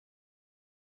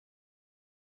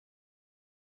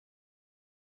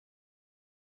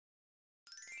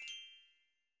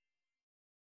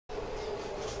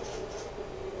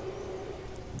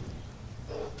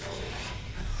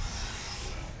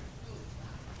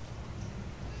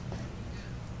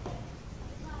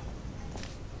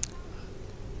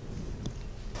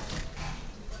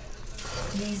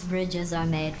These bridges are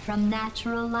made from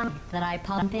natural light that I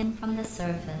pump in from the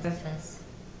surface.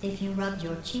 If you rubbed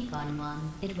your cheek on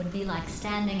one, it would be like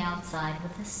standing outside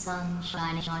with the sun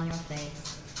shining on your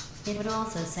face. It would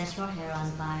also set your hair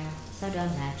on fire, so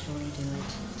don't actually do it.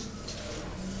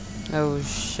 Oh,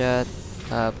 shut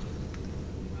up.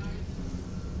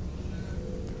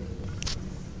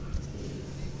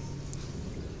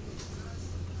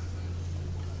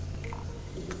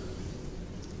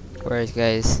 Where's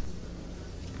guys?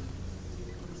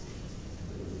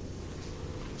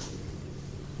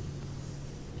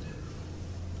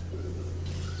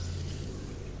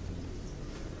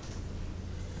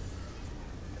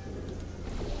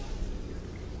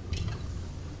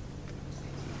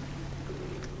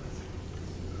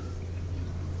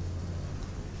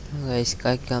 Guys,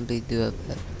 I can't really do it.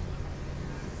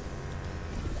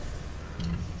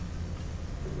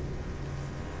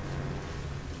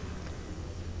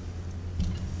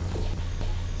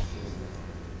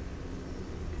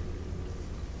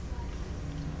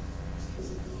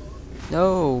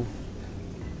 No.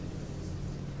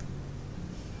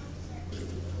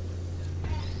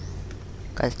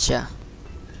 Gotcha.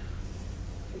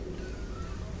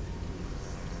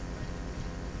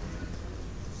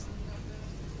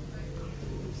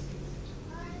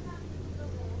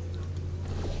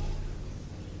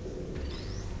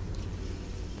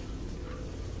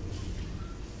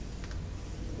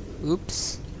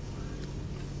 Oops.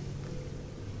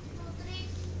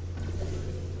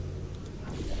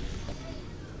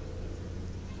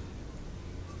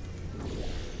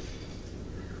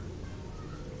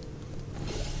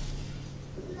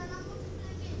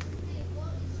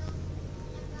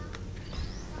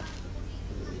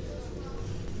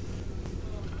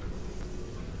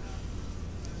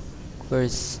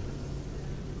 Where's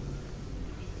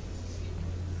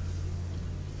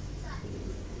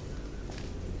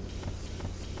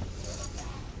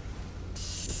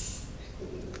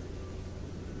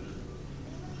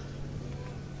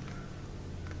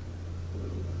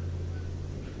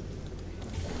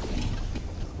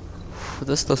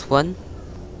those one?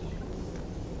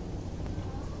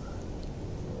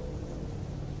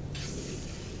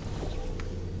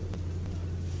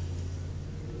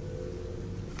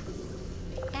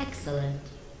 Excellent.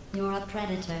 You're a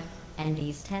predator, and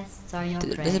these tests are your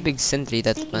prey. There's a big sentry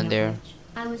that's Speaking one of there. which,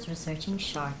 I was researching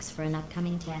sharks for an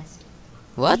upcoming test.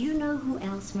 What? Do you know who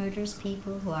else murders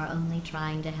people who are only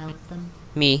trying to help them?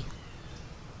 Me.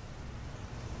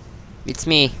 It's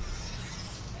me.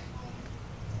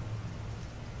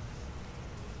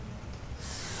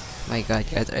 My god,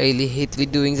 guys, I really hate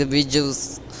redoing the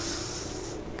videos.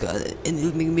 God, and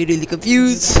it'll make me really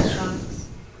confused. Sharks?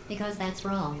 Because that's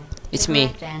wrong. It's the me.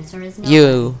 correct answer is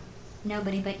You.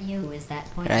 Nobody but you is that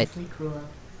pointlessly cruel.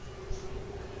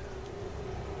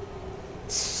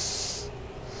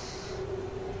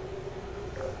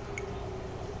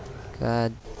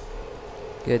 God.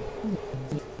 Good.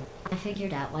 I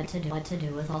figured out what to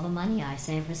do with all the money I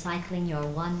save recycling your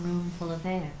one room full of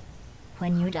air.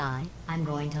 When you die, I'm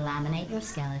going to laminate your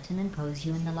skeleton and pose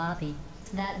you in the lobby.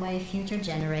 That way future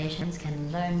generations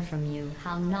can learn from you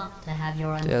how not to have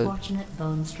your unfortunate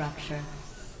bone structure.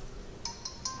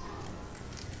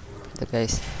 The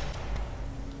guys.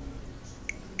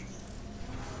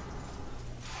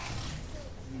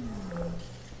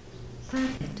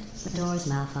 Perfect. The door's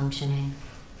malfunctioning.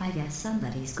 I guess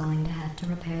somebody's going to have to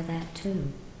repair that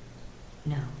too.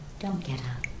 No, don't get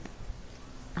up.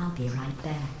 I'll be right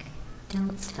back.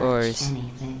 Don't touch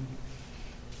anything.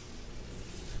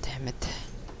 Damn it.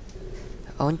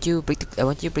 I want you to break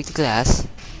the glass.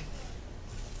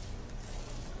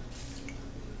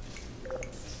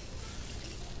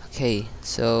 Okay,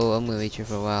 so I'm gonna wait here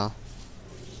for a while.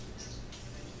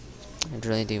 I don't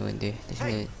really do windy.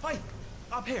 Hey,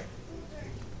 up here.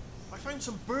 I found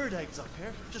some bird eggs up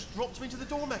here. Just dropped them into the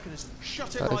door mechanism.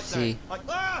 Shut it right there. Like,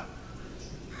 ah!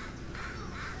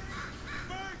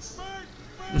 Birds, birds,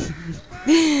 birds,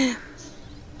 birds.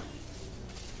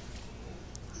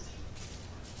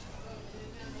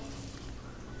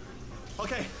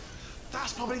 Okay,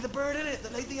 that's probably the bird in it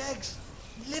that laid the eggs.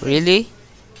 Really?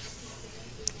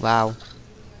 Wow.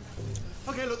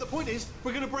 Okay, look, the point is,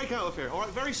 we're gonna break out of here, alright?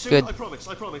 Very soon, Good. I promise,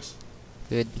 I promise.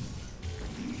 Good.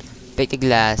 Take the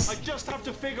glass. I just have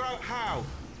to figure out how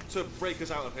to break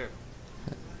us out of here.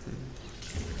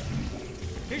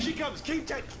 Here she comes,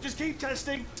 just keep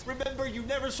testing. Remember, you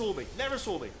never saw me, never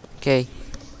saw me. Okay.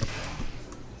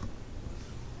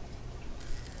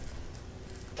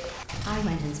 I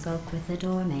went and spoke with the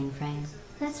door mainframe.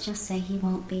 Let's just say he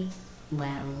won't be,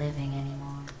 well, living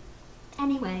anymore.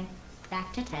 Anyway,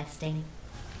 back to testing.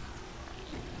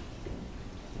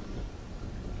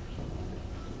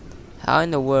 How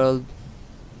in the world?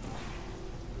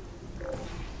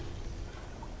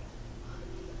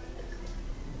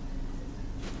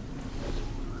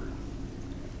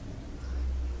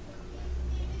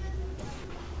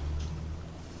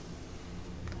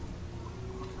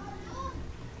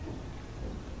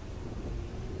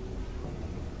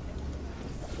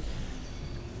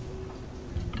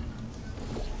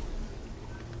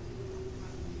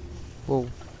 Whoa.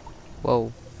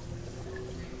 Whoa.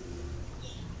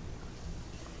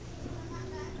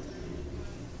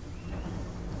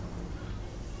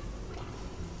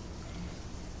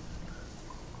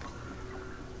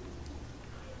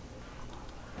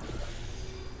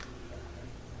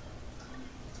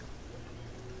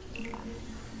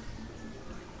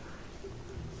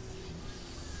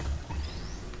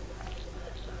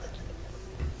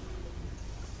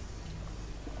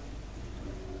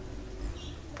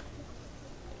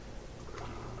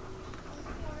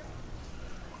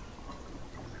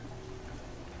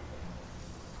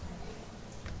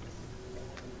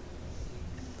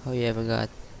 Oh yeah, I forgot.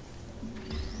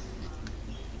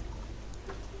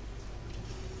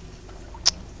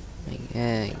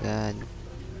 My god.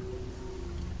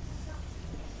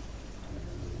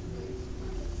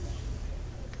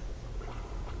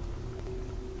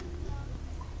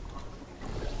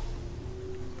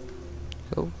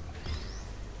 Go.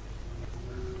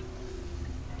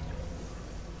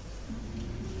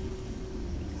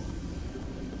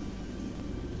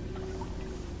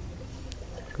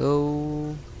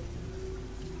 Go.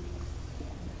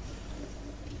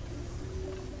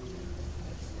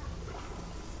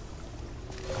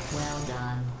 Well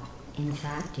done. In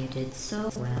fact, you did so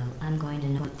well. I'm going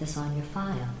to put this on your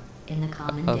file in the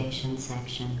commendation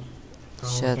section. Oh,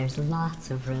 Shut. there's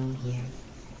lots of room here.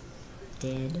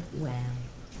 Did well.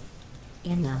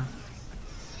 Enough.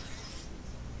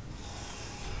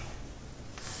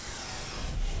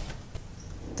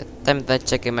 The time that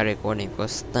checking my recording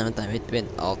because time it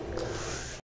went off.